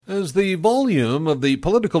As the volume of the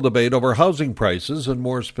political debate over housing prices, and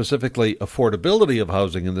more specifically affordability of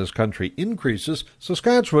housing in this country, increases,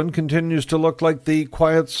 Saskatchewan continues to look like the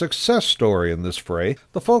quiet success story in this fray.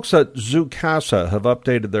 The folks at Zoocasa have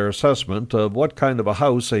updated their assessment of what kind of a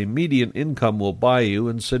house a median income will buy you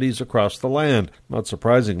in cities across the land. Not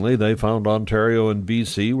surprisingly, they found Ontario and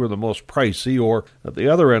BC were the most pricey, or at the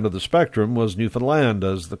other end of the spectrum was Newfoundland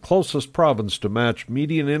as the closest province to match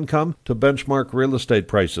median income to benchmark real estate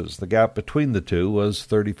prices. The gap between the two was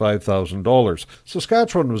 $35,000.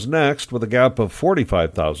 Saskatchewan was next with a gap of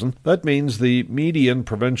 $45,000. That means the median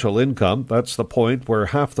provincial income, that's the point where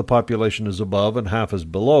half the population is above and half is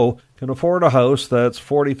below, can afford a house that's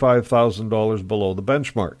 $45,000 below the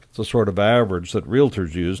benchmark. It's a sort of average that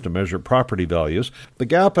realtors use to measure property values. The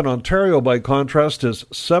gap in Ontario, by contrast, is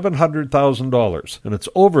 $700,000, and it's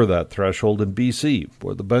over that threshold in BC,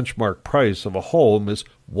 where the benchmark price of a home is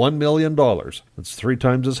 $1 million. That's 3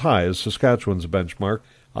 times as high as Saskatchewan's benchmark.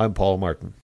 I'm Paul Martin.